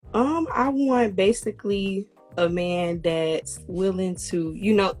I want basically a man that's willing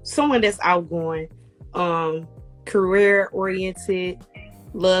to, someone that's outgoing, um, career oriented,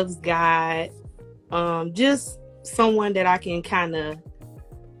 loves God, just someone that I can kind of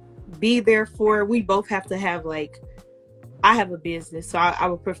be there for. We both have to have like I have a business, so I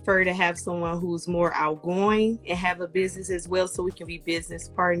would prefer to have someone who's more outgoing and have a business as well, so we can be business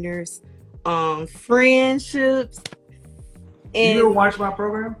partners, friendships, Do you ever and watch my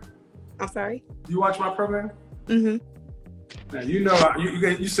program? I'm sorry. Do you watch my program? Mm-hmm. Now you know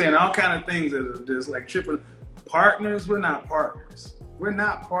you saying all kind of things that are just like tripping. Partners, we're not partners. We're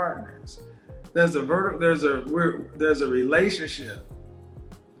not partners. There's a relationship,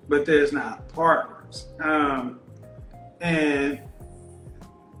 but there's not partners. And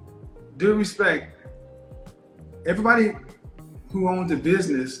due respect, everybody who owns a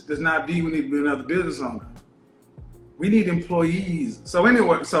business does not be we need to be another business owner. We need employees. So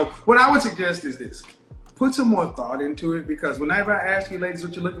anyway, so what I would suggest is this. Put some more thought into it, because whenever I ask you ladies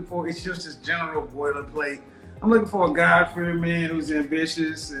what you're looking for, it's just this general boilerplate. I'm looking for a God-fearing man who's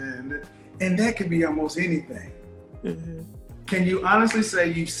ambitious, and that could be almost anything. Mm-hmm. Can you honestly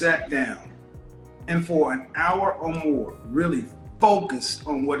say you've sat down and for an hour or more really focused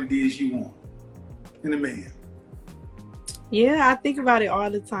on what it is you want in a man? Yeah, I think about it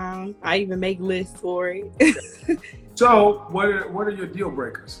all the time. I even make lists for it. So what are your deal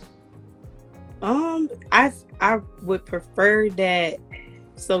breakers? I would prefer that.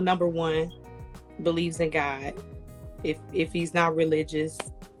 So number one, believes in God. If he's not religious,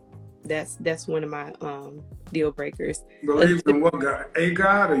 that's one of my deal breakers. Believes in what God? A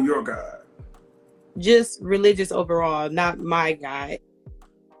God or your God? Just religious overall, not my God.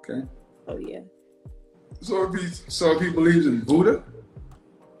 Okay. Oh yeah. So if he believes in Buddha?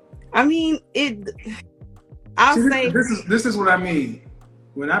 I mean I'll See, say this is what I mean.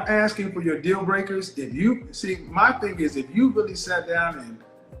 When I'm asking for your deal breakers, if you see, my thing is, if you really sat down and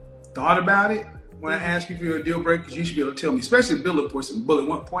thought about it, when I ask you for your deal breakers, you should be able to tell me, especially bullet points. Bullet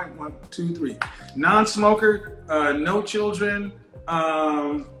 1.123, non-smoker, no children,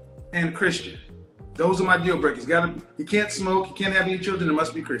 and Christian. Those are my deal breakers. You can't smoke, you can't have any children, it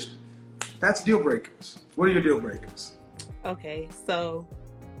must be Christian. That's deal breakers. What are your deal breakers? Okay, so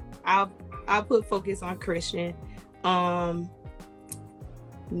I'll put focus on Christian. I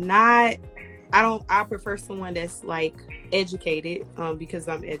prefer someone that's like educated, because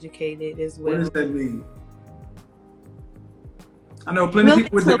I'm educated as well. What does that mean? I know plenty of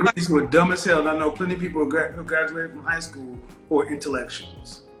people with degrees who are dumb as hell, and I know plenty of people who graduated from high school who are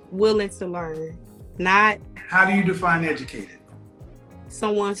intellectuals. Willing to learn. Not. How do you define educated?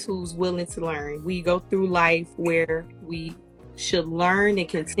 Someone who's willing to learn. We go through life where we should learn and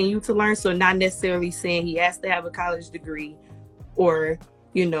continue to learn. So not necessarily saying he has to have a college degree or,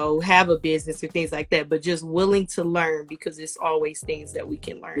 have a business or things like that, but just willing to learn, because it's always things that we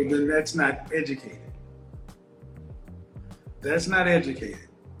can learn. Well, then that's not educated. That's not educated.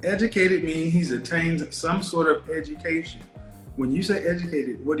 Educated means he's attained some sort of education. When you say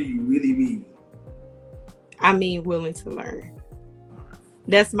educated, what do you really mean? I mean willing to learn.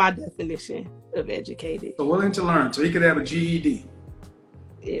 That's my definition of educated. So willing to learn. So he could have a GED.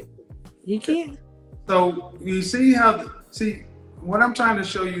 He can. So you see what I'm trying to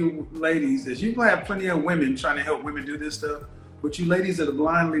show you ladies is you have plenty of women trying to help women do this stuff, but you ladies are the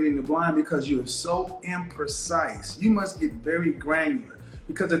blind leading the blind because you're so imprecise. You must get very granular,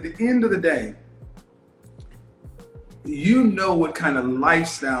 because at the end of the day, you know what kind of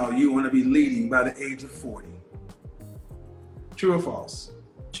lifestyle you want to be leading by the age of 40. True or false?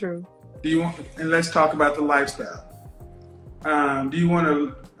 True. And let's talk about the lifestyle. Do you want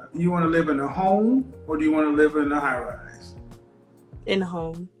to live in a home, or do you want to live in a high rise? In a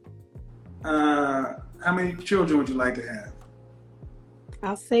home. How many children would you like to have?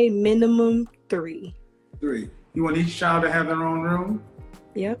 I'll say minimum 3. 3. You want each child to have their own room?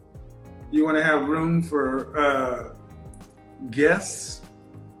 Yep. You want to have room for guests?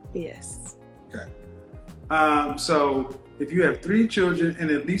 Yes. Okay. So if you have 3 children and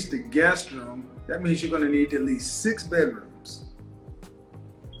at least a guest room, that means you're going to need at least 6 bedrooms.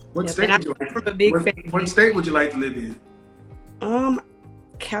 What state would you like to live in?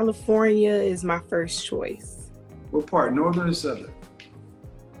 California is my first choice. What part? Northern or southern?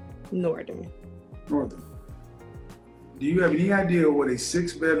 Northern. Northern. Do you have any idea what a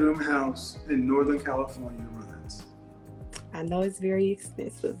 6-bedroom house in Northern California runs? I know it's very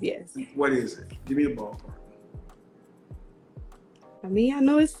expensive, yes. What is it? Give me a ballpark. I mean, I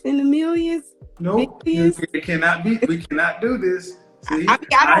know it's in the millions. No, it cannot be. We cannot do this. See, I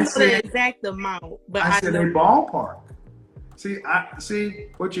don't know the exact amount, but I said a ballpark. See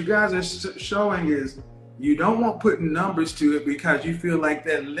what you guys are showing is you don't want putting numbers to it because you feel like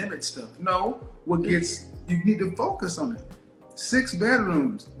that limits stuff. No, you need to focus on it. 6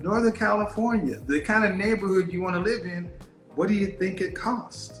 bedrooms, Northern California, the kind of neighborhood you want to live in. What do you think it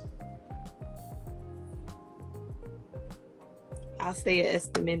costs? I'll say an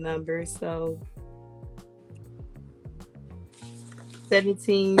estimate number. So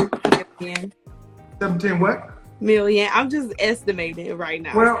 17 million. 17 what? Million. I'm just estimating right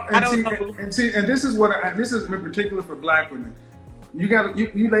now. Well, I don't know. And this is this is in particular for Black women. You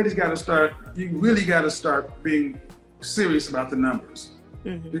ladies got to start. You really got to start being serious about the numbers,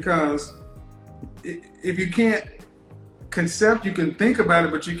 because if you can't you can think about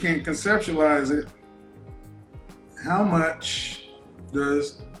it, but you can't conceptualize it. How much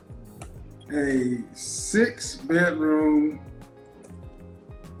does a 6-bedroom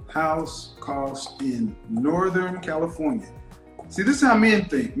house cost in Northern California? See, this is how men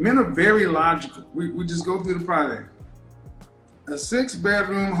think. Men are very logical. We just go through the product. A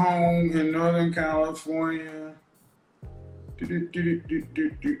 6-bedroom home in Northern California. Oh,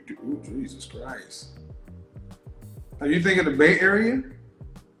 Jesus Christ. Are you thinking the Bay Area?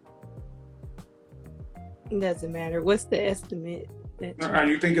 It doesn't matter. What's the estimate? Are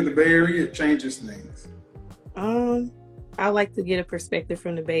you thinking the Bay Area? It changes things. I like to get a perspective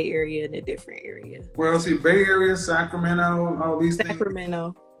from the Bay Area and a different area. Well, see, Bay Area, Sacramento, all these things.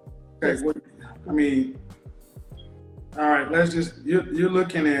 Sacramento. Okay, I mean, all right. You're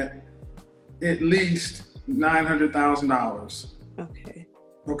looking at least $900,000. Okay.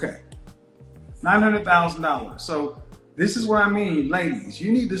 Okay, $900,000. So this is what I mean, ladies.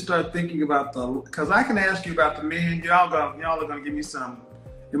 You need to start thinking about because I can ask you about the men. Y'all are gonna give me some,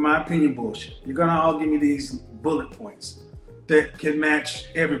 in my opinion, bullshit. You're gonna all give me these bullet points that can match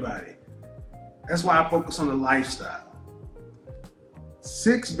everybody. That's why I focus on the lifestyle.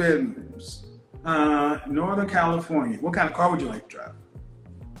 6 bedrooms, Northern California. What kind of car would you like to drive?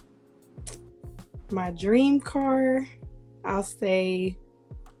 My dream car, I'll say,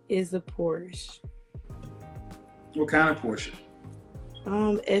 is a Porsche. What kind of Porsche?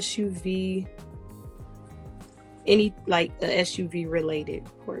 SUV. Any like a SUV related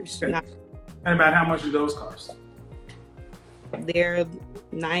Porsche. Okay. And about how much do those cost? They're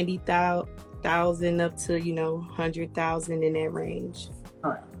 90,000 up to 100,000 in that range.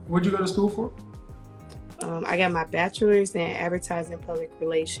 All right. What'd you go to school for? I got my bachelor's in advertising and public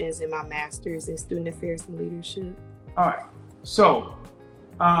relations and my master's in student affairs and leadership. All right. So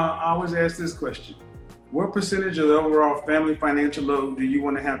I always ask this question. What percentage of the overall family financial load do you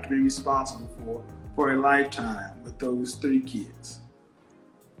want to have to be responsible for a lifetime with those 3 kids?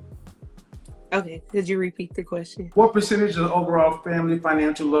 Okay, could you repeat the question? What percentage of the overall family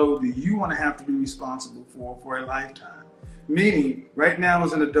financial load do you want to have to be responsible for a lifetime? Meaning, right now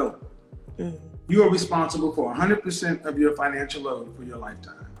as an adult, you are responsible for 100% of your financial load for your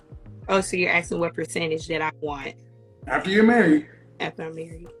lifetime. Oh, so you're asking what percentage that I want? After you're married. After I'm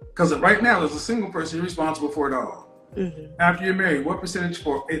married. Because right now, as a single person, you're responsible for it all. After you're married, what percentage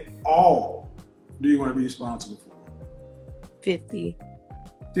for it all do you want to be responsible for? 50.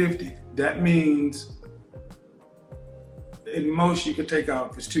 50. That means, at most, you could take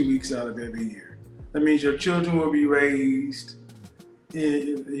out just 2 weeks out of every year. That means your children will be raised.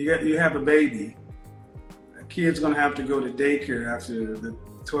 You have a baby. A kid's going to have to go to daycare after the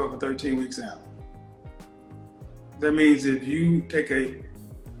 12 or 13 weeks out. That means if you take a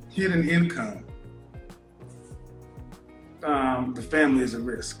hit in income, the family is at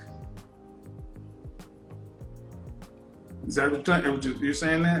risk. Is that what you're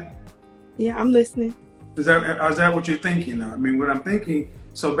saying? That? Yeah, I'm listening. Is that what you're thinking? I mean, what I'm thinking.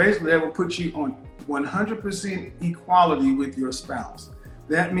 So basically, that will put you on 100% equality with your spouse.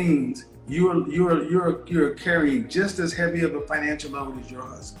 That means you're carrying just as heavy of a financial load as your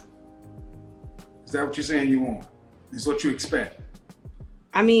husband. Is that what you're saying you want? Is what you expect?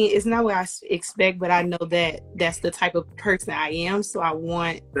 I mean, it's not what I expect, but I know that that's the type of person I am. So I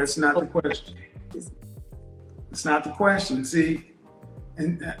want. That's not the question. It's not the question. See,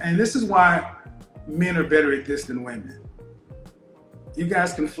 and this is why men are better at this than women. You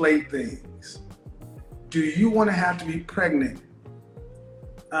guys conflate things. Do you want to have to be pregnant?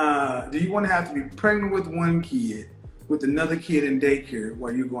 Do you want to have to be pregnant with one kid, with another kid in daycare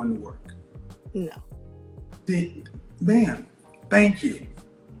while you're going to work? No. Man, thank you.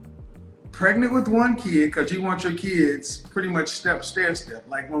 Pregnant with one kid because you want your kids pretty much stair step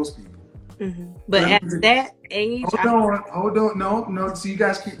like most people. But at that age, hold on, no. See, you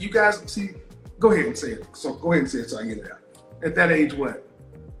guys see. Go ahead and say it. So go ahead and say it so I get it out. At that age, what?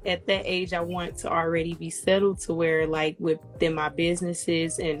 at that age, I want to already be settled to where, like, within my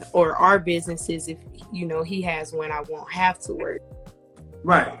businesses or our businesses, if he has one, I won't have to work.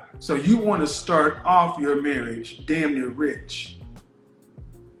 Right. So you want to start off your marriage damn near rich.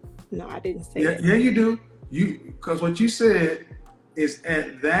 No, I didn't say that. Yeah, you do. Because what you said is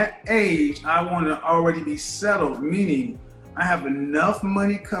at that age, I want to already be settled, meaning I have enough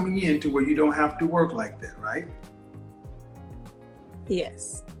money coming in to where you don't have to work like that, right?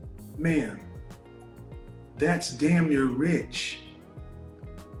 Yes. Man, that's damn near rich.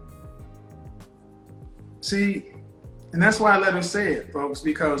 See, and that's why I let her say it, folks,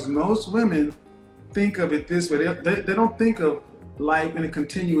 because most women think of it this way. They don't think of life in a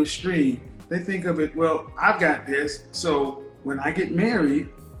continuous stream. They think of it, well, I've got this, so when I get married,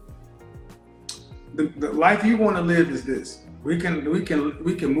 the life you want to live is this. We can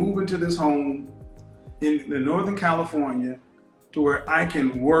move into this home in Northern California to where I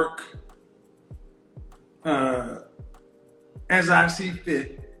can work as I see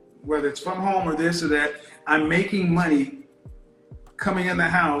fit, whether it's from home or this or that. I'm making money coming in the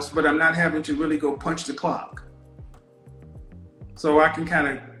house, but I'm not having to really go punch the clock. So I can kind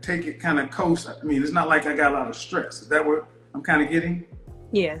of take it, kind of coast. I mean, it's not like I got a lot of stress. Is that what I'm kind of getting?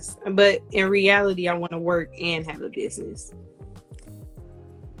 Yes, but in reality, I want to work and have a business.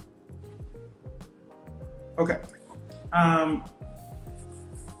 Okay.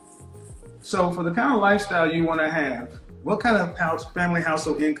 So for the kind of lifestyle you want to have, what kind of family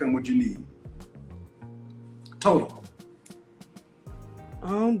household income would you need? Total.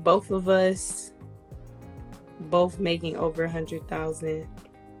 Both of us, both making over 100,000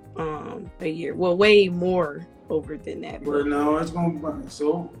 a year. Well, way more over than that. Well, no, it's going to.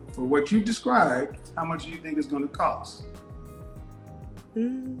 So for what you described, how much do you think it's going to cost?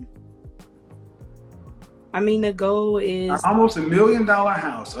 I mean, the goal is almost $1 million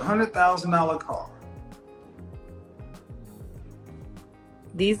house, $100,000 car.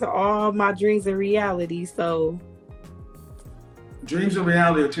 These are all my dreams and reality. So, dreams and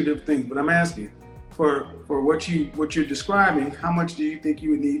reality are two different things. But I'm asking, for what you're describing, how much do you think you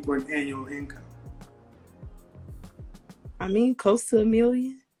would need for an annual income? I mean, close to $1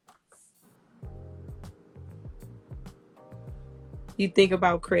 million. You think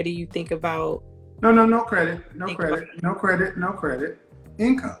about credit. You think about no credit, no credit.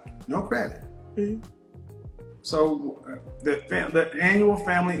 Income, no credit. Mm-hmm. So the annual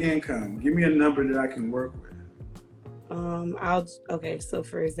family income, give me a number that I can work with. So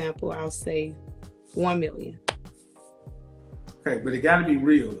for example, I'll say 1 million. Okay, but it got to be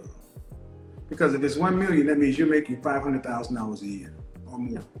real though, because if it's 1 million, that means you're making $500,000 a year or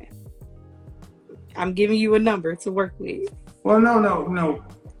more. Okay. I'm giving you a number to work with. Well, no.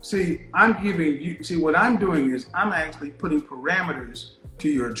 See, I'm giving you. See, what I'm doing is I'm actually putting parameters to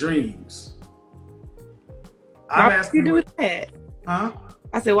your dreams. Why would you do that? Huh?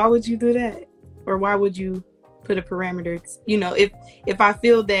 I said, why would you do that? Or why would you put a parameter? If I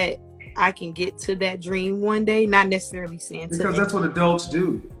feel that I can get to that dream one day, not necessarily saying because that's what adults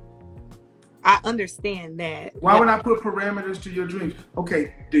do. I understand that. Why would I put parameters to your dreams?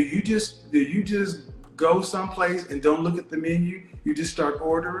 Okay, do you just go someplace and don't look at the menu? You just start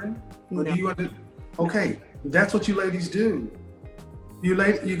ordering? Or no. Do you okay, that's what you ladies do.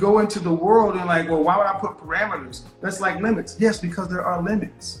 You go into the world and like, well, why would I put parameters? That's like limits. Yes, because there are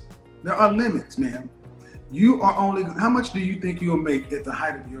limits. There are limits, man. You are only. How much do you think you'll make at the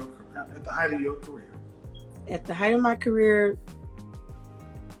height of your career? At the height of my career,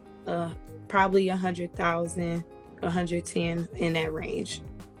 probably 100,000, 110 in that range.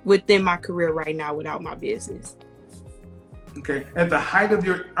 Within my career right now, without my business. Okay. At the height of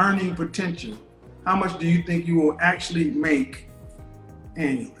your earning potential, how much do you think you will actually make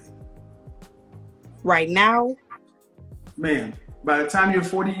annually? Right now? Man, by the time you're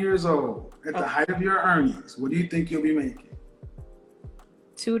 40 years old, at the height of your earnings, what do you think you'll be making?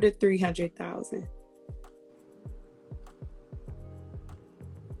 200,000 to 300,000.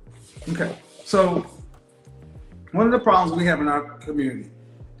 Okay. So one of the problems we have in our community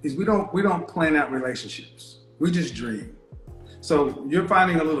is we don't plan out relationships. We just dream. So you're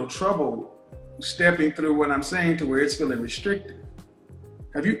finding a little trouble stepping through what I'm saying to where it's feeling restricted.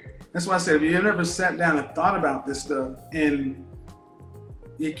 That's why I said, have you ever sat down and thought about this stuff? And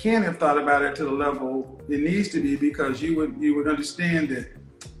you can't have thought about it to the level it needs to be, because you would understand that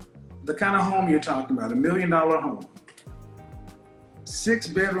the kind of home you're talking about, $1 million home,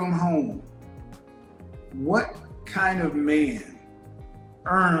 6-bedroom home, what kind of man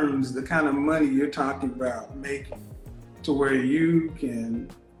earns the kind of money you're talking about making to where you can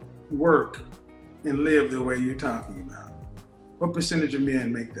work and live the way you're talking about? What percentage of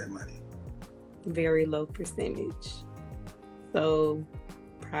men make that money? Very low percentage. So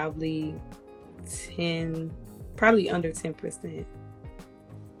probably under 10%.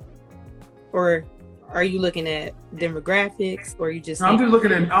 Or are you looking at demographics, or you just? I'm just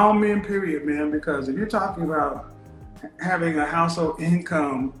looking at all men, period, man. Because if you're talking about having a household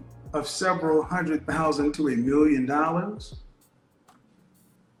income of several $100,000 to $1 million,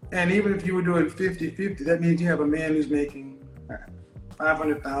 and even if you were doing 50-50, that means you have a man who's making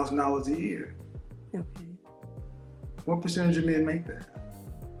 $500,000 a year. Okay. What percentage of men make that?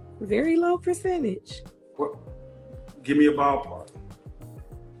 Very low percentage. What? Give me a ballpark.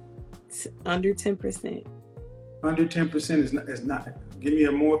 Under 10%. Under 10% is not. Give me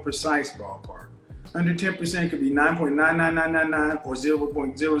a more precise ballpark. Under 10% could be 9.99999 or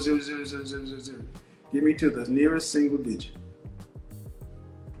 0.000000. Give me to the nearest single digit.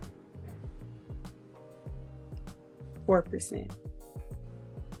 4%.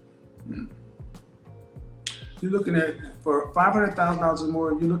 You're looking at, for $500,000 or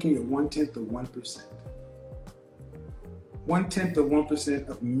more, you're looking at 1/10 of 1%. 1/10 of 1%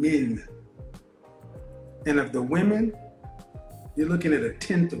 of men. And of the women, you're looking at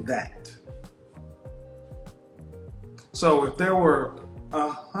 1/10 of that. So if there were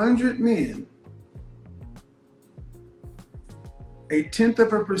 100 men, 1/10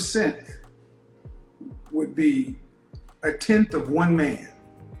 of a percent would be 1/10 of one man.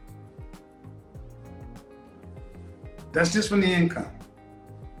 That's just from the income.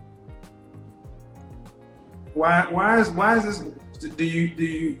 Why is this?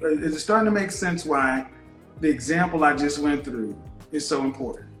 Is it starting to make sense why the example I just went through is so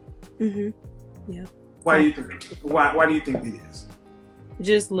important? Mm-hmm. Yeah. Why do you think? Why do you think it is?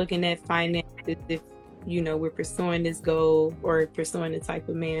 Just looking at finances, if we're pursuing this goal or pursuing the type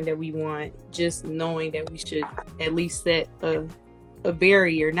of man that we want, just knowing that we should at least set a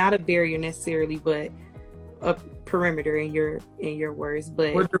barrier, not a barrier necessarily, but a perimeter in your words.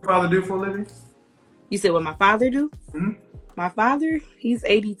 But what did your father do for a living? You said what my father do? Mm-hmm. My father, he's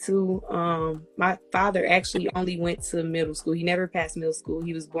 82. My father actually only went to middle school. He never passed middle school.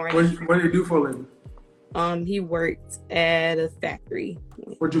 He was born. What did he do for a living? He worked at a factory.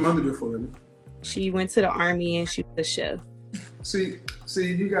 What did your mother do for a living? She went to the army and she was a chef. See,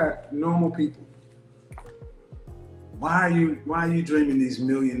 you got normal people. Why are you dreaming these $1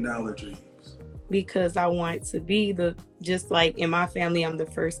 million dreams? Because I want to be just like in my family, I'm the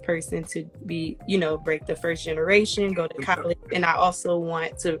first person to be, break the first generation, go to college. And I also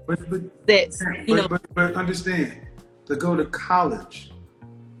want to but understand, to go to college,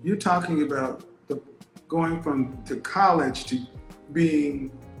 you're talking about going to college to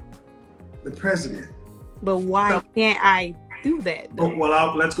being the president. But why can't I do that, though?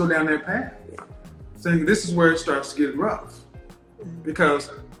 Well, let's go down that path. So this is where it starts to get rough.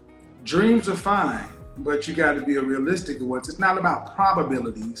 Because dreams are fine, but you got to be realistic of it's not about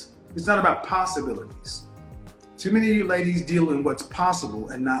probabilities. It's not about possibilities. Too many of you ladies deal in what's possible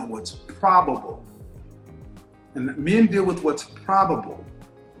and not what's probable. And men deal with what's probable.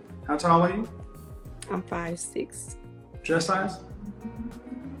 How tall are you? I'm 5'6". Dress size?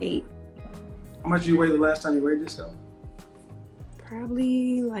 8. How much did you weigh the last time you weighed yourself?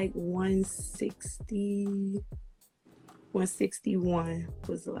 Probably like 160. 161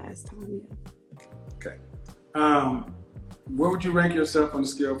 was the last time, yeah. Okay. Where would you rank yourself on a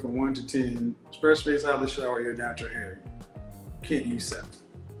scale from 1 to 10? Fresh face out of the shower, your natural hair. Can't use 7.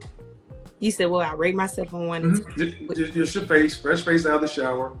 You said, well, I rate myself on 1 to 10. Just your face, fresh face out of the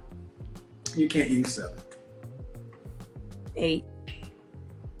shower. You can't use 7. 8.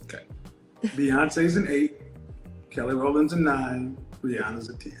 Okay. Beyonce's an 8. Kelly Rowland's a 9. Rihanna's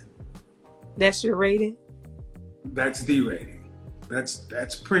a 10. That's your rating? That's the rating.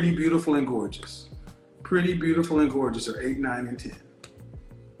 That's pretty beautiful and gorgeous. Pretty beautiful and gorgeous are 8, 9, and 10.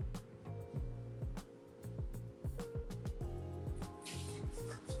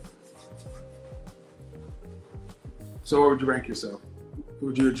 So where would you rank yourself?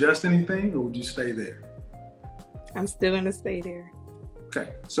 Would you adjust anything or would you stay there? I'm still gonna stay there.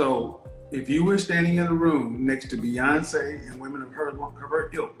 Okay, so if you were standing in a room next to Beyonce and women of her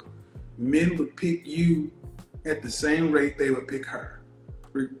ilk, men would pick you at the same rate they would pick her.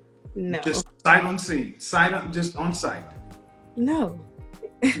 No. Just sight unseen, just on sight. No.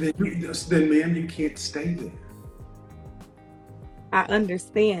 then man, you can't stay there. I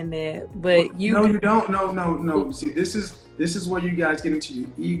understand that, but No, you don't. No. See, this is where you guys get into your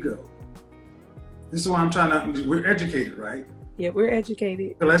ego. This is why I'm trying to. We're educated, right? Yeah, we're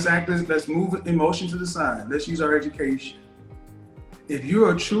educated. So let's move emotion to the side. Let's use our education. If you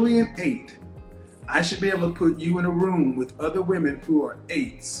are truly an 8, I should be able to put you in a room with other women who are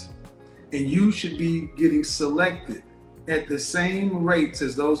 8s, and you should be getting selected at the same rates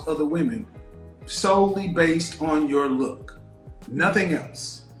as those other women, solely based on your look, nothing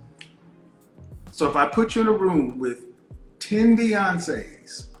else. So if I put you in a room with 10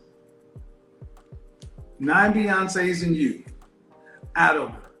 Beyoncés, 9 Beyoncés and you, out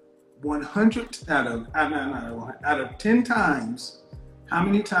of 10 times, how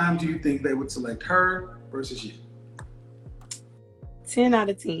many times do you think they would select her versus you? 10 out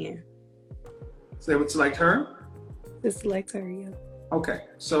of 10. So they would select her? To select her, yeah. Okay,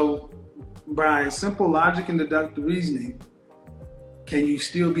 so by simple logic and deductive reasoning, can you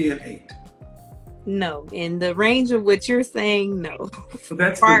still be an 8? No. In the range of what you're saying, no. So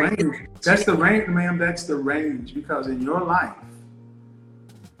that's the range. That's the range, ma'am. That's the range. Because in your life,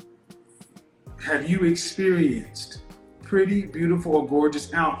 have you experienced pretty, beautiful, or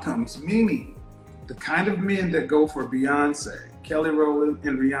gorgeous outcomes? Meaning, the kind of men that go for Beyonce, Kelly Rowland,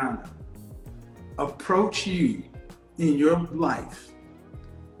 and Rihanna approach you in your life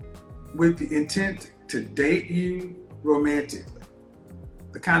with the intent to date you romantically.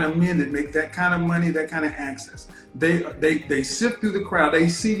 The kind of men that make that kind of money, that kind of access. They sift through the crowd. They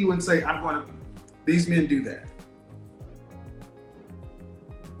see you and say, these men do that.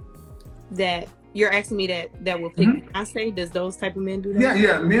 That you're asking me that will pick Beyonce? Does those type of men do that?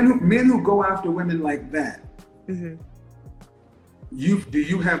 Yeah. Men who go after women like that. Mm-hmm. Do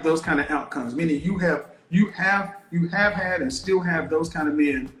you have those kind of outcomes? Meaning you have had and still have those kind of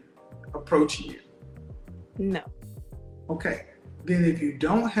men approaching you? No. Okay. Then if you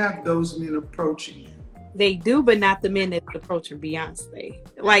don't have those men approaching you, they do, but not the men that's approaching Beyonce.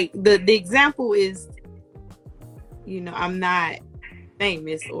 Like the example is, I'm not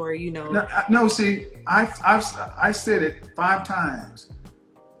famous, or No. See, I said it 5 times.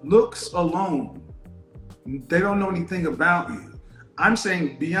 Looks alone, they don't know anything about you. I'm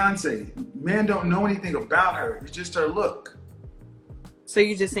saying Beyonce, men don't know anything about her. It's just her look. So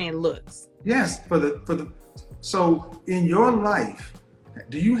you're just saying looks? Yes. So in your life,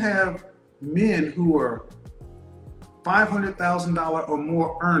 do you have men who are $500,000 or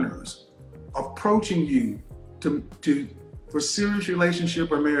more earners approaching you for serious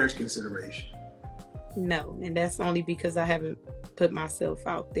relationship or marriage consideration? No, and that's only because I haven't put myself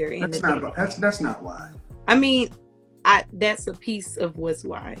out there. That's not why. I mean, that's a piece of what's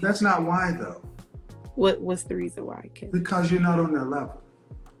why. That's not why, though. What's the reason why, Kevin? Because you're not on their level.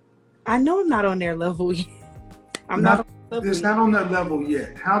 I know I'm not on their level yet. I'm not on their level. It's not on their level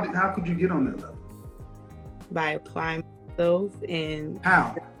yet. How could you get on their level? By applying myself and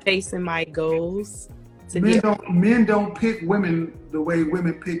chasing my goals. Men don't pick women the way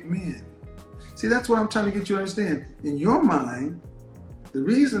women pick men. See, that's what I'm trying to get you to understand. In your mind, the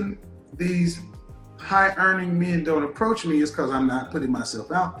reason these high-earning men don't approach me is because I'm not putting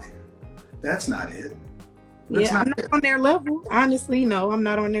myself out there. That's not it. I'm not on their level. Honestly, no, I'm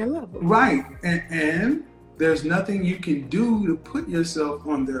not on their level. Right. And there's nothing you can do to put yourself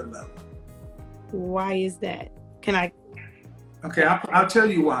on their level. Why is that? Can I? Okay, I'll tell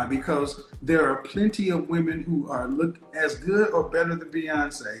you why. Because there are plenty of women who look as good or better than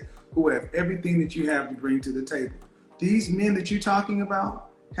Beyonce, who have everything that you have to bring to the table. These men that you're talking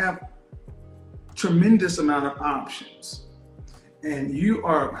about have tremendous amount of options. And you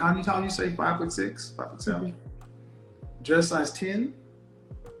are, how many times you say 5'6", 5'7"? Dress size 10?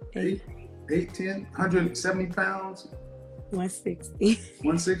 8, 10, 170 pounds? 160.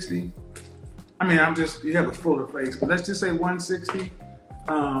 160? I mean, you have a fuller face, but let's just say 160.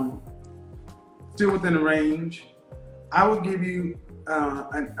 Still within the range. I would give you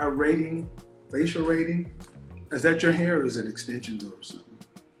a rating, facial rating. Is that your hair or is it extensions or something?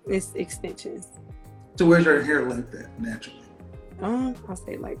 It's extensions. So where's your hair length at naturally? I'll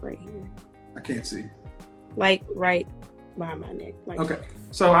say like right here. I can't see. Like right behind my neck. Like okay.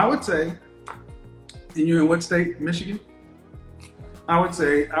 So I would say, and you're in what state? Michigan? I would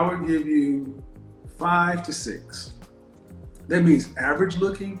say I would give you 5 to 6. That means average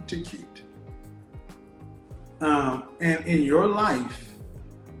looking to cute. And in your life,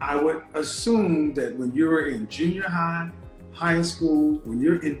 I would assume that when you're in junior high, high school, when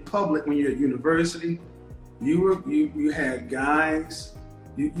you're in public, when you're at university, you had guys.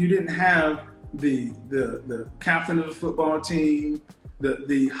 You didn't have the captain of the football team,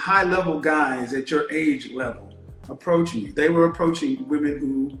 the high level guys at your age level approaching you. They were approaching women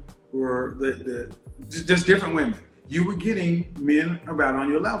who were just different women. You were getting men about on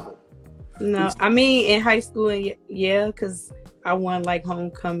your level. No, I mean in high school, yeah, because I won like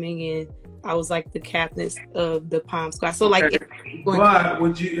homecoming and I was like the captain of the pom squad. So like, Okay. going, But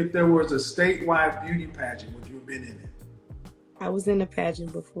would you, if there was a statewide beauty pageant, would you have been in it? I was in a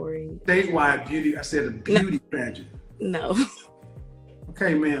pageant before. Statewide beauty, I said a No, beauty pageant. no.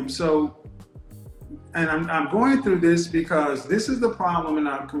 Okay, ma'am. So, and I'm going through this because this is the problem in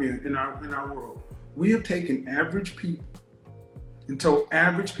our community, in our world. We have taken average people and told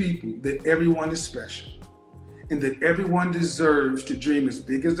average people that everyone is special and that everyone deserves to dream as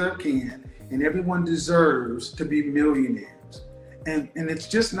big as they can and everyone deserves to be millionaires. And it's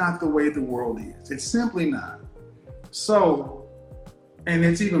just not the way the world is. It's simply not. So, and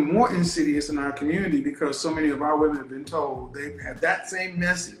it's even more insidious in our community because so many of our women have been told they have that same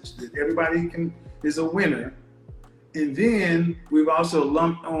message that everybody is a winner. And then we've also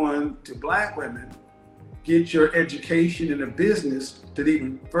lumped on to Black women, get your education in a business to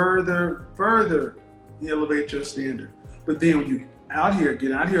even further elevate your standard. But then when you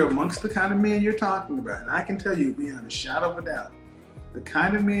get out here amongst the kind of men you're talking about, and I can tell you beyond a shadow of a doubt, the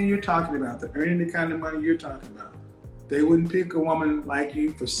kind of men you're talking about, the earning the kind of money you're talking about, they wouldn't pick a woman like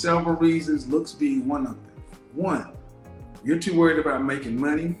you for several reasons, looks being one of them. One, you're too worried about making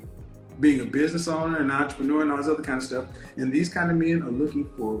money, being a business owner, an entrepreneur, and all this other kind of stuff. And these kind of men are looking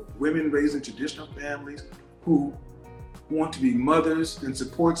for women raised in traditional families who want to be mothers and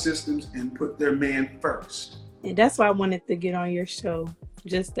support systems and put their man first. And that's why I wanted to get on your show,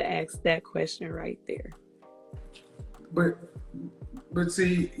 just to ask that question right there. But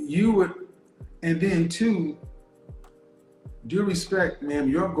see, you would, and then two, due respect, ma'am,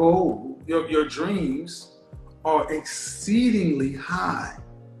 your goal, your dreams are exceedingly high.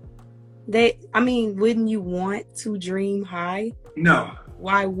 Wouldn't you want to dream high? No.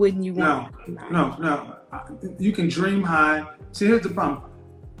 Why wouldn't you want to dream high? No. You can dream high. See, here's the problem.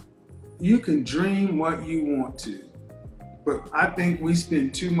 You can dream what you want to, but I think we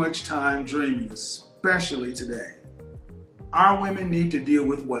spend too much time dreaming, especially today. Our women need to deal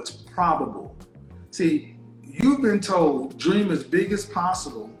with what's probable. See, you've been told dream as big as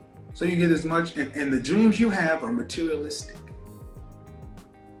possible so you get as much, and the dreams you have are materialistic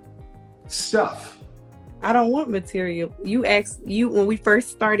stuff. I don't want material. You asked when we first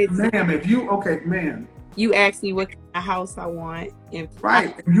started. Ma'am, you asked me what kind of house I want, and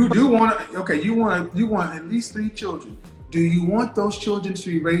right, you do want to. Okay, you want at least 3 children. Do you want those children to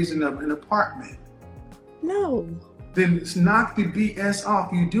be raised in an apartment? No. Then knock the BS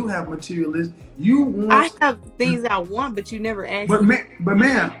off. You do have materialism. I have things I want, but you never asked. But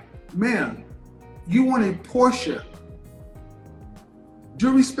ma'am, you want a Porsche.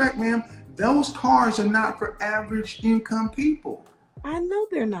 Due respect, ma'am, those cars are not for average income people. I know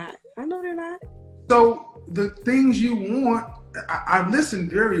they're not. So the things you want, I've listened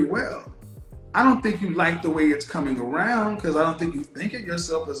very well. I don't think you like the way it's coming around because I don't think you think of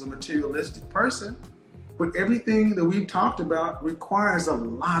yourself as a materialistic person. But everything that we've talked about requires a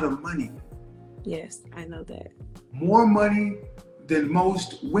lot of money. Yes, I know that. More money than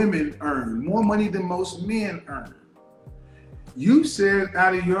most women earn, more money than most men earn. You said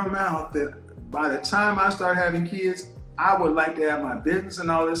out of your mouth that by the time I start having kids, I would like to have my business and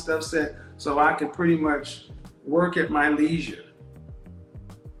all this stuff set so I can pretty much work at my leisure.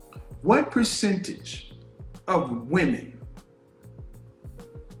 What percentage of women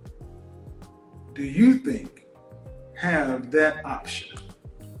do you think have that option?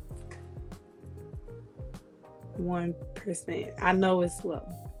 1%. I know it's low.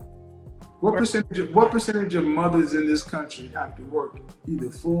 What percentage of mothers in this country have to work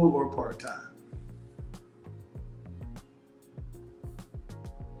either full or part-time?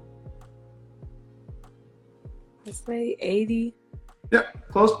 I say 80.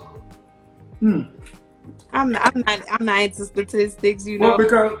 Yep, close. I'm not into statistics, you know.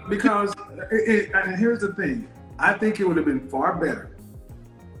 Well, because and here's the thing. I think it would have been far better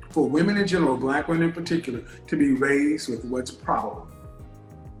for women in general, Black women in particular, to be raised with what's probable.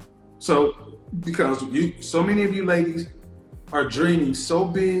 So, because so many of you ladies are dreaming so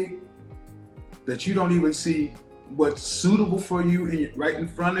big that you don't even see what's suitable for you right in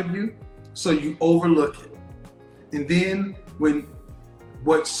front of you, so you overlook it. And then when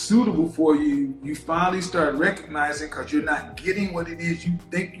what's suitable for you, you finally start recognizing because you're not getting what it is you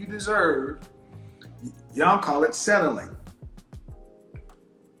think you deserve, y'all call it settling.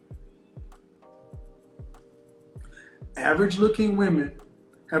 Average looking women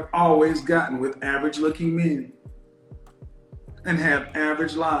have always gotten with average looking men and have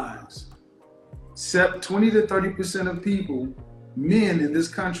average lives. 20 to 30% of people, men in this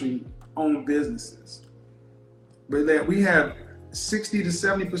country, own businesses. But that we have 60 to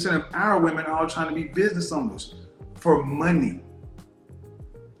 70% of our women all trying to be business owners for money.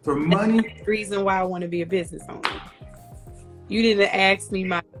 For money. The reason why I want to be a business owner. You didn't ask me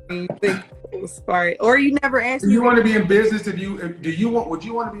my dreams and goals, part, or you never asked me. You want to be in business would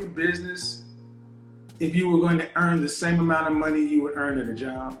you want to be in business if you were going to earn the same amount of money you would earn at a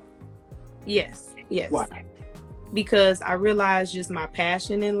job? Yes. Why? Because I realized just my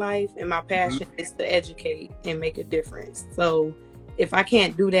passion in life, and my passion is to educate and make a difference. So if I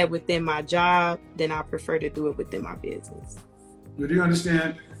can't do that within my job, then I prefer to do it within my business. Do you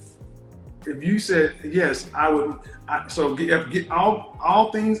understand? If you said yes, I would. So get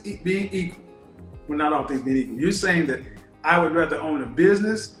all things being equal. Well, not all things being equal. You're saying that I would rather own a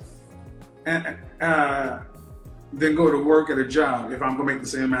business and than go to work at a job if I'm going to make the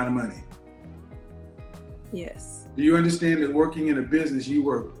same amount of money. Yes. Do you understand that working in a business, you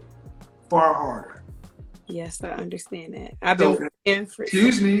work far harder? Yes, I understand that. I've been working for.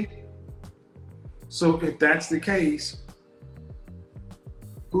 Excuse me. So if that's the case,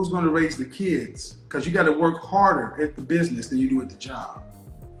 who's going to raise the kids? Because you got to work harder at the business than you do at the job.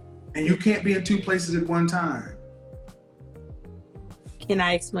 And you can't be in two places at one time. Can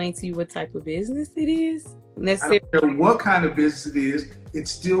I explain to you what type of business it is? I don't care what kind of business it is,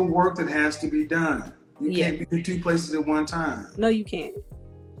 it's still work that has to be done. You can't be in two places at one time. No, you can't.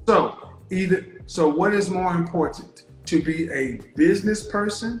 So what is more important? To be a business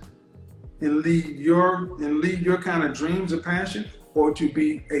person and lead your kind of dreams or passion, or to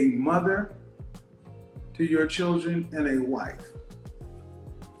be a mother to your children and a wife?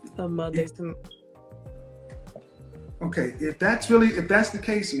 A mother. Okay, if that's the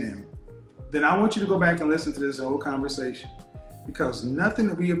case, ma'am, then I want you to go back and listen to this whole conversation, because nothing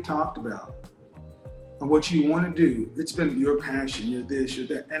that we have talked about and what you want to do, it's been your passion, you're this, you're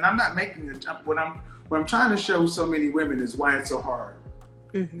that. And I'm not making it, what I'm trying to show so many women is why it's so hard.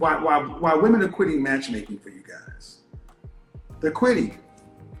 Mm-hmm. Why women are quitting matchmaking for you guys. They're quitting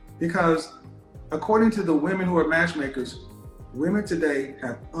because according to the women who are matchmakers, women today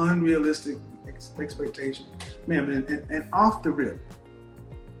have unrealistic expectations. Ma'am, and off the rip,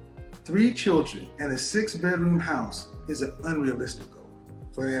 3 children and a 6-bedroom house is an unrealistic goal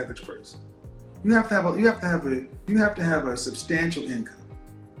for the average person. You have to have a substantial income.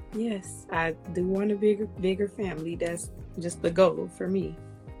 Yes, I do want a bigger family. That's just the goal for me.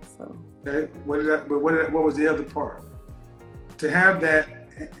 So. Okay. What was the other part? To have that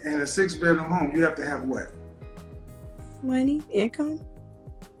in a 6-bedroom home, you have to have what? Money, income.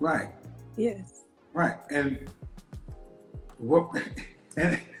 Right. Yes. Right. And what?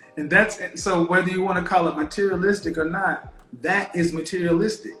 And that's so. Whether you want to call it materialistic or not, that is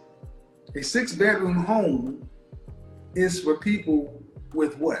materialistic. A 6-bedroom home is for people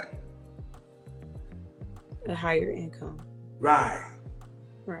with what? A higher income. Right.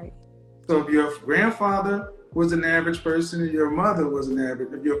 Right. So if your grandfather was an average person and your mother was an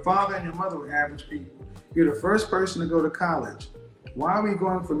average, if your father and your mother were average people, you're the first person to go to college. Why are we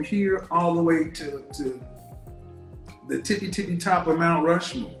going from here all the way to the tippy top of Mount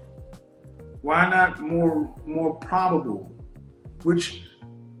Rushmore? Why not more probable, which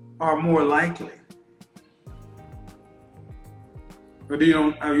are more likely? Or do you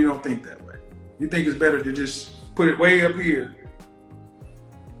don't think that way? You think it's better to just put it way up here?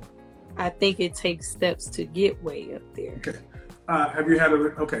 I think it takes steps to get way up there. Okay. Have you had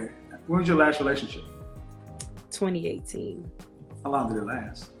when was your last relationship? 2018. How long did it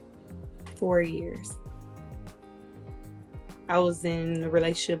last? 4 years. I was in a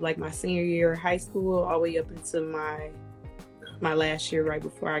relationship like my senior year of high school all the way up into my last year right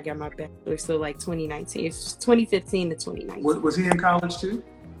before I got my bachelor's. So like 2019. It's 2015 to 2019. Was he in college too?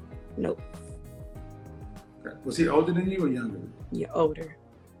 Nope. Okay. Was he older than you or younger? Yeah, older.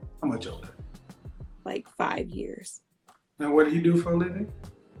 How much older? Like 5 years. Now what do you do for a living?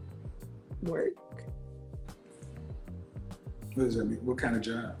 Work. What does that mean? What kind of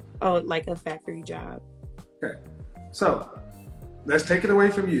job? Oh, like a factory job. Okay. So let's take it away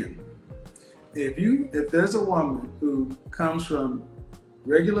from you. If there's a woman who comes from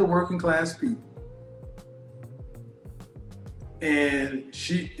regular working class people and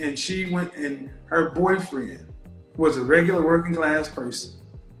she went and her boyfriend was a regular working class person,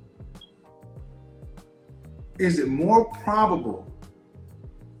 is it more probable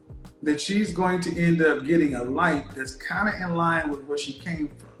that she's going to end up getting a life that's kind of in line with where she came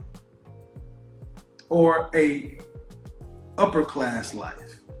from, or a upper class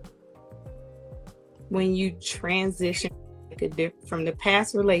life? When you transition from the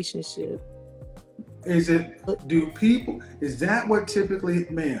past relationship, is that what typically,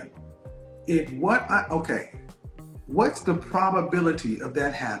 man? What's the probability of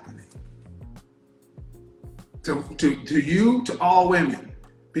that happening? To you, to all women,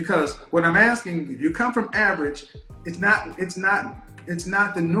 Because what I'm asking, if you come from average, it's not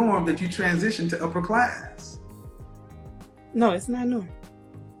the norm that you transition to upper class. No, it's not normal.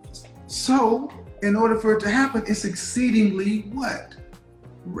 So, in order for it to happen, it's exceedingly what?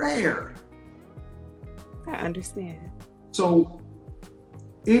 Rare. I understand. So,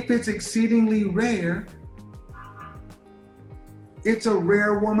 if it's exceedingly rare, it's a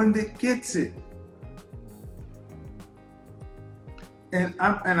rare woman that gets it. And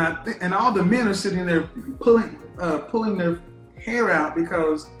all the men are sitting there pulling their hair out,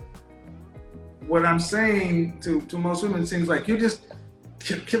 because what I'm saying to most women seems like you're just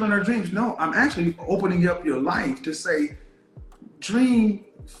killing their dreams. No, I'm actually opening up your life to say, dream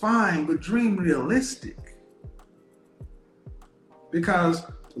fine, but dream realistic. Because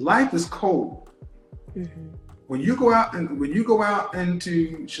life is cold. Mm-hmm. When you go out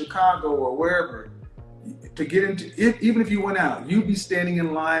into Chicago or wherever to get into, even if you went out, you'd be standing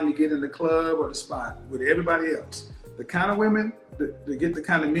in line to get in the club or the spot with everybody else. The kind of women that get the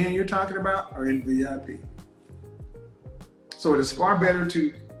kind of men you're talking about are in VIP. So it is far better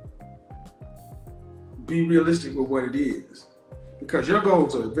to be realistic with what it is, because your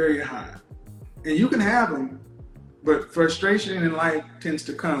goals are very high, and you can have them, but frustration in life tends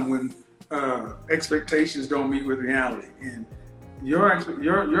to come when expectations don't meet with reality. And your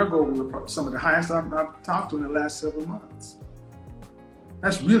goals are some of the highest I've talked to in the last several months.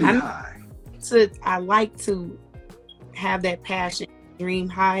 That's really high. So I like to have that passion, dream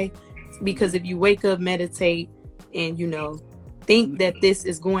high, because if you wake up, meditate, and think that this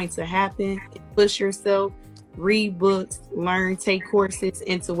is going to happen, push yourself, read books, learn, take courses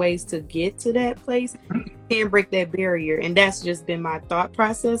into ways to get to that place, you can break that barrier. And that's just been my thought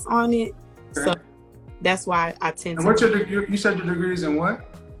process on it. Okay. So that's why I tend to. And what's your degree? You said your degree is in what?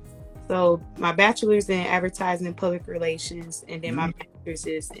 So my bachelor's in advertising and public relations, and then my master's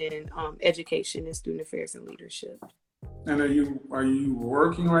is in education and student affairs and leadership. And are you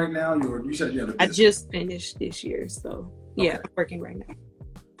working right now? You said you had a business. I just finished this year, so yeah, okay. I'm working right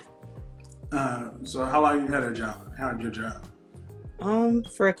now. So how long you had a job? How had your job?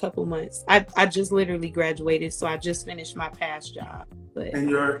 For a couple months. I just literally graduated, so I just finished my past job. But and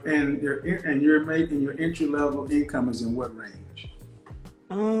you're making your entry level income is in what range?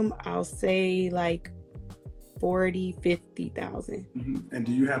 I'll say like 40,000-50,000. Mm-hmm. And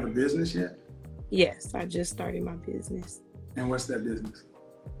do you have a business yet? Yes, I just started my business. And what's that business?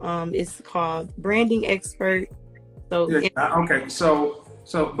 It's called Branding Expert. So yeah, okay. So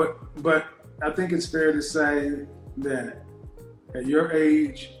but I think it's fair to say that at your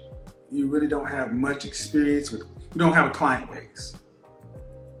age, you really don't have much experience you don't have a client base.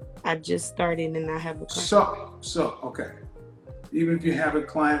 I just started and I have a client. So okay. Even if you have a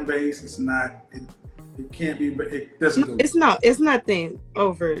client base, it's not. It can't be. But it doesn't. No, it's not. It's nothing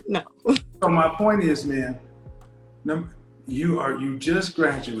over. No. So my point is, man, you just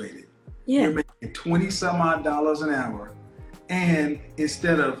graduated. Yeah. You're making $20 some odd an hour, and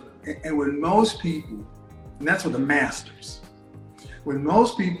when most people, and that's for the masters, when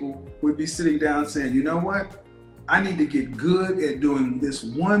most people would be sitting down saying, you know what, I need to get good at doing this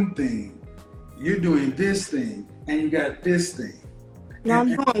one thing. You're doing this thing, and you got this thing. No, I'm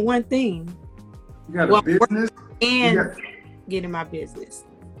doing one thing. You got a business and getting my business.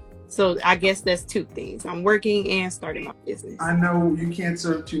 So I guess that's two things. I'm working and starting my business. I know you can't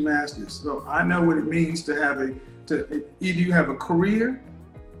serve two masters. So I know what it means to have either you have a career,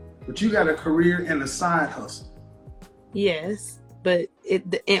 but you got a career and a side hustle. Yes, but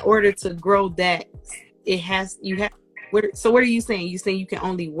in order to grow that, so what are you saying? You saying you can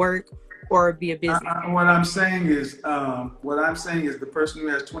only work or be a business? What I'm saying is the person who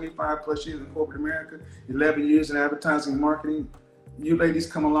has 25 plus years in corporate America, 11 years in advertising and marketing, you ladies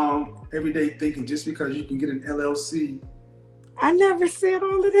come along every day thinking just because you can get an LLC. I never said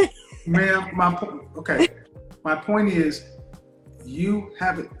all of that. Ma'am, my point is you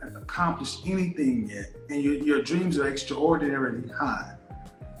haven't accomplished anything yet, and your dreams are extraordinarily high.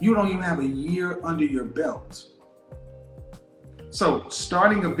 You don't even have a year under your belt. So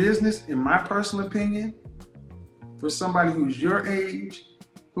starting a business, in my personal opinion, for somebody who's your age,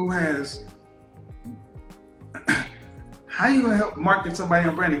 who has, how are you going to help market somebody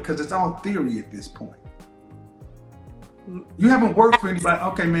on branding? Because it's all theory at this point. You haven't worked for anybody.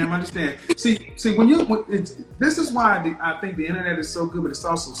 Okay, ma'am, I understand. See, this is why I think the internet is so good, but it's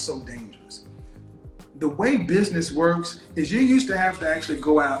also so dangerous. The way business works is you used to have to actually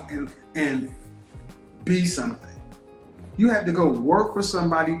go out and be something. You had to go work for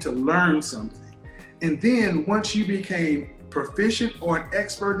somebody to learn something. And then once you became proficient or an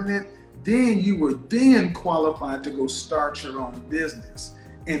expert in it, then you were then qualified to go start your own business.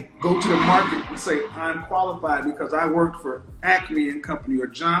 and go to the market and say, I'm qualified because I worked for Acme and Company or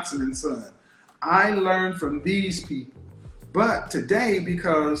Johnson and Son. I learned from these people. But today,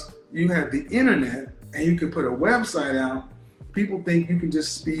 because you have the internet and you can put a website out, people think you can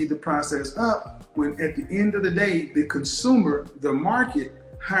just speed the process up, when at the end of the day, the consumer, the market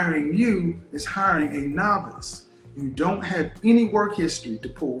hiring you is hiring a novice. You don't have any work history to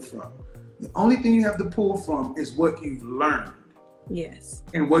pull from. The only thing you have to pull from is what you've learned. Yes.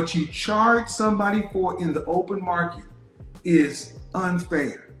 And what you charge somebody for in the open market is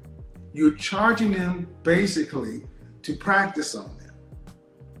unfair. You're charging them basically to practice on them.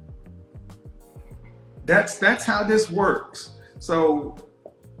 That's how this works. So,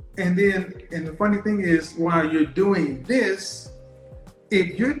 and the funny thing is, while you're doing this,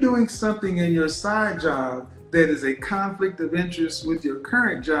 if you're doing something in your side job that is a conflict of interest with your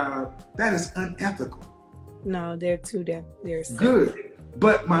current job, that is unethical. No, they're two they're good.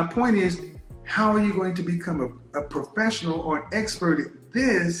 But my point is, how are you going to become a professional or an expert at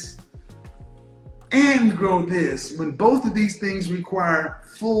this and grow this when both of these things require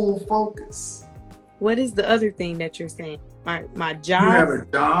full focus? What is the other thing that you're saying? My job? You have a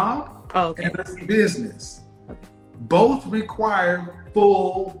job and a business. Okay. Both require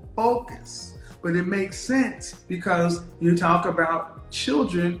full focus. But it makes sense because you talk about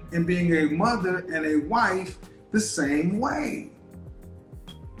children and being a mother and a wife the same way.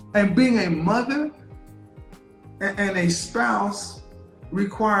 And being a mother and a spouse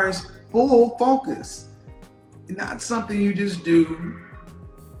requires full focus, not something you just do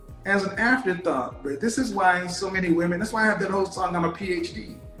as an afterthought. But this is why so many women, that's why I have that whole song, I'm a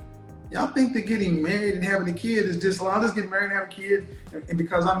PhD. Y'all think that getting married and having a kid is just, well, I'll just get married and have a kid, and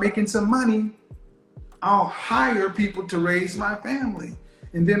because I'm making some money, I'll hire people to raise my family.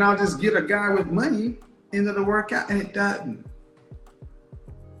 And then I'll just get a guy with money and it'll work out, and it doesn't.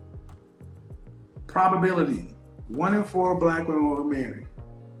 Probability, 1 in 4 black women will marry.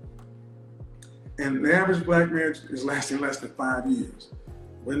 And the average black marriage is lasting less than 5 years.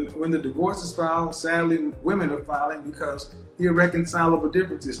 When the divorce is filed, sadly, women are filing because irreconcilable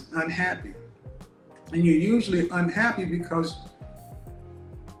differences, unhappy. And you're usually unhappy because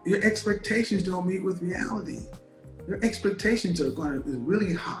your expectations don't meet with reality. Your expectations are is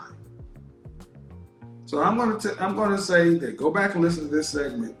really high. So I'm going to say that go back and listen to this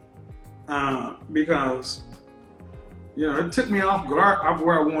segment because it took me off guard of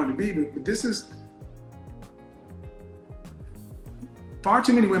where I wanted to be. But this is far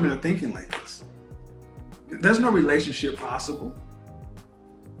too many women are thinking like this. There's no relationship possible.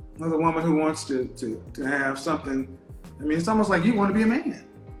 Another woman who wants to have something. I mean, it's almost like you want to be a man.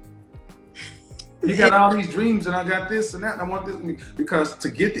 You got all these dreams, and I got this and that, and I want this. Because to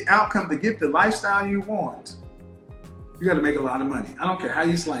get the outcome, to get the lifestyle you want, you got to make a lot of money. I don't care how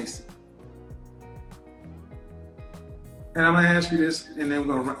you slice it. And I'm going to ask you this, and then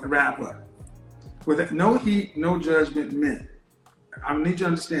we're going to wrap up. With no heat, no judgment meant. I need you to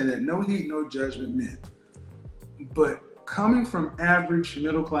understand that no heat, no judgment meant. But coming from average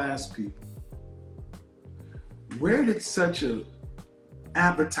middle-class people, where did such an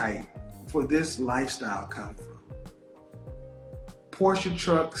appetite for this lifestyle come from? Porsche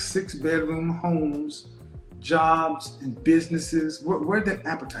trucks, 6-bedroom homes, jobs and businesses. Where did that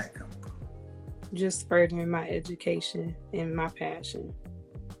appetite come from? Just furthering my education and my passion.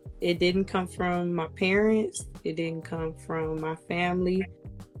 It didn't come from my parents. It didn't come from my family.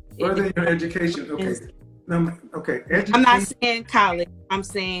 Furthering your education. Okay. Okay. Education. I'm not saying college. I'm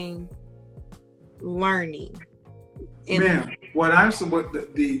saying learning. Ma'am, what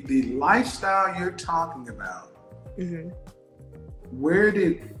the lifestyle you're talking about, mm-hmm. Where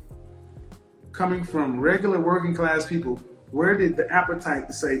did, coming from regular working class people, where did the appetite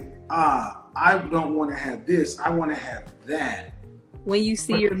to say, I don't want to have this, I want to have that? When you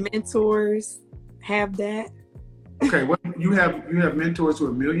see your mentors have that. Okay, what you have mentors who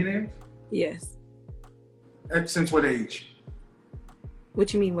are millionaires? Yes. Since what age?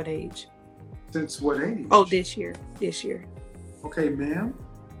 What you mean, what age? Since what age? Oh, this year. Okay, ma'am.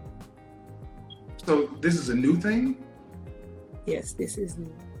 So this is a new thing? Yes, this is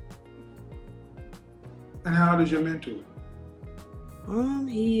new. And how old is your mentor?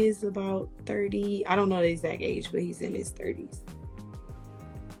 He is about 30. I don't know the exact age, but he's in his 30s.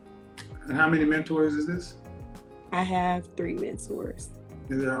 And how many mentors is this? I have 3 mentors.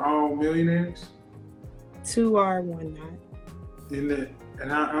 And they're all millionaires? 2 are, 1 not. And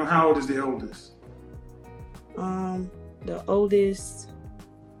how old is the oldest? The oldest,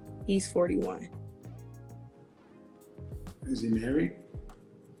 he's 41. Is he married?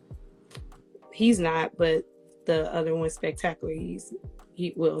 He's not, but the other one, Spectacular, he's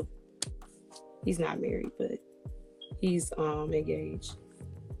he's not married, but he's engaged.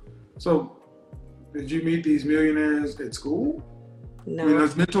 So, did you meet these millionaires at school? No. I mean,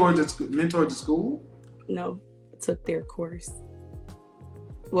 as mentors at school? No, I took their course.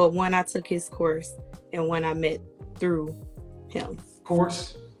 Well, one I took his course, and one I met through him.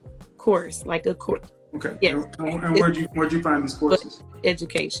 Course, like a course. Okay. Yeah. And where'd you find these courses?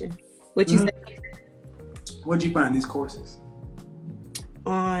 Education. What you say? Where'd you find these courses?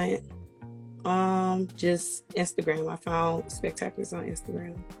 On just Instagram. I found Spectaculars on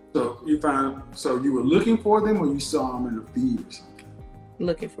Instagram. So you were looking for them, or you saw them in a feed or something?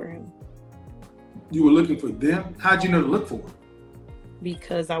 Looking for him. You were looking for them? How'd you know to look for them?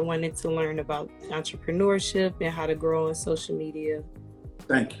 Because I wanted to learn about entrepreneurship and how to grow on social media.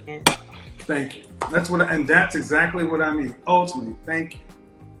 Thank you. Thank you. That's exactly what I mean. Ultimately, thank you.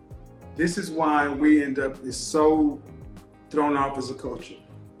 This is why we end up is so thrown off as a culture.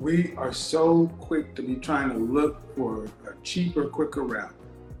 We are so quick to be trying to look for a cheaper, quicker route.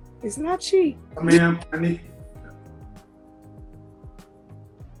 It's not cheap. Ma'am,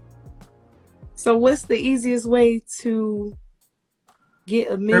 So what's the easiest way to get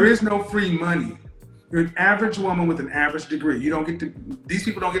 $1 million? There is no free money. You're an average woman with an average degree. These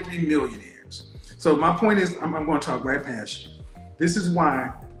people don't get to be millionaires. So my point is, I'm going to talk right past you. This is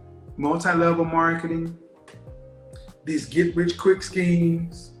why multi-level marketing, these get-rich-quick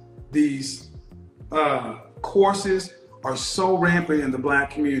schemes, these courses are so rampant in the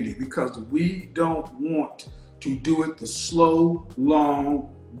Black community because we don't want to do it the slow,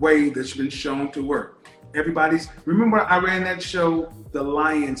 long way that's been shown to work. Remember I ran that show, The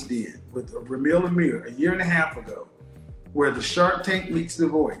Lion's Den, with Ramil Amir a year and a half ago, where the Shark Tank meets The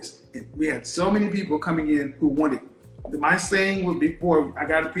Voice. And we had so many people coming in who wanted, my saying before I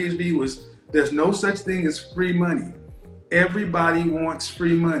got a PhD was, there's no such thing as free money. Everybody wants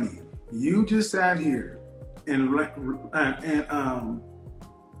free money. You just sat here and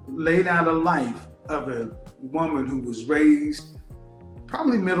laid out a life of a woman who was raised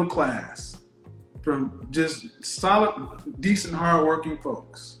probably middle class, from just solid, decent, hardworking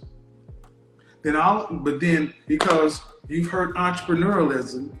folks. But then because you've heard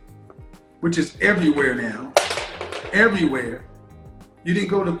entrepreneurialism, which is everywhere now, everywhere. You didn't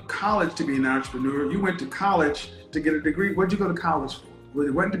go to college to be an entrepreneur. You went to college to get a degree. What did you go to college for? Well,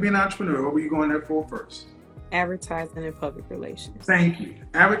 it wasn't to be an entrepreneur. What were you going there for first? Advertising and public relations. Thank you.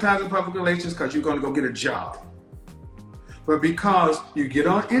 Advertising and public relations because you're going to go get a job. But because you get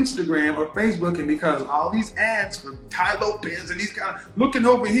on Instagram or Facebook and because all these ads for Tai Lopez and these guys looking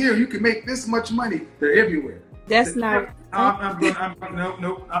over here, you can make this much money. They're everywhere. That's not. No.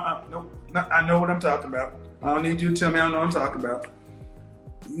 I know what I'm talking about. I don't need you to tell me I know what I'm talking about.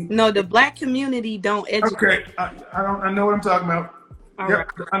 No, the Black community don't educate. Okay, I know what I'm talking about. All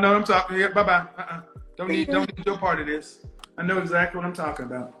yep, right. I know what I'm talking. Yeah, bye. Don't need your part of this. I know exactly what I'm talking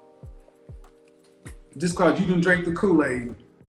about. Just because you didn't drink the Kool-Aid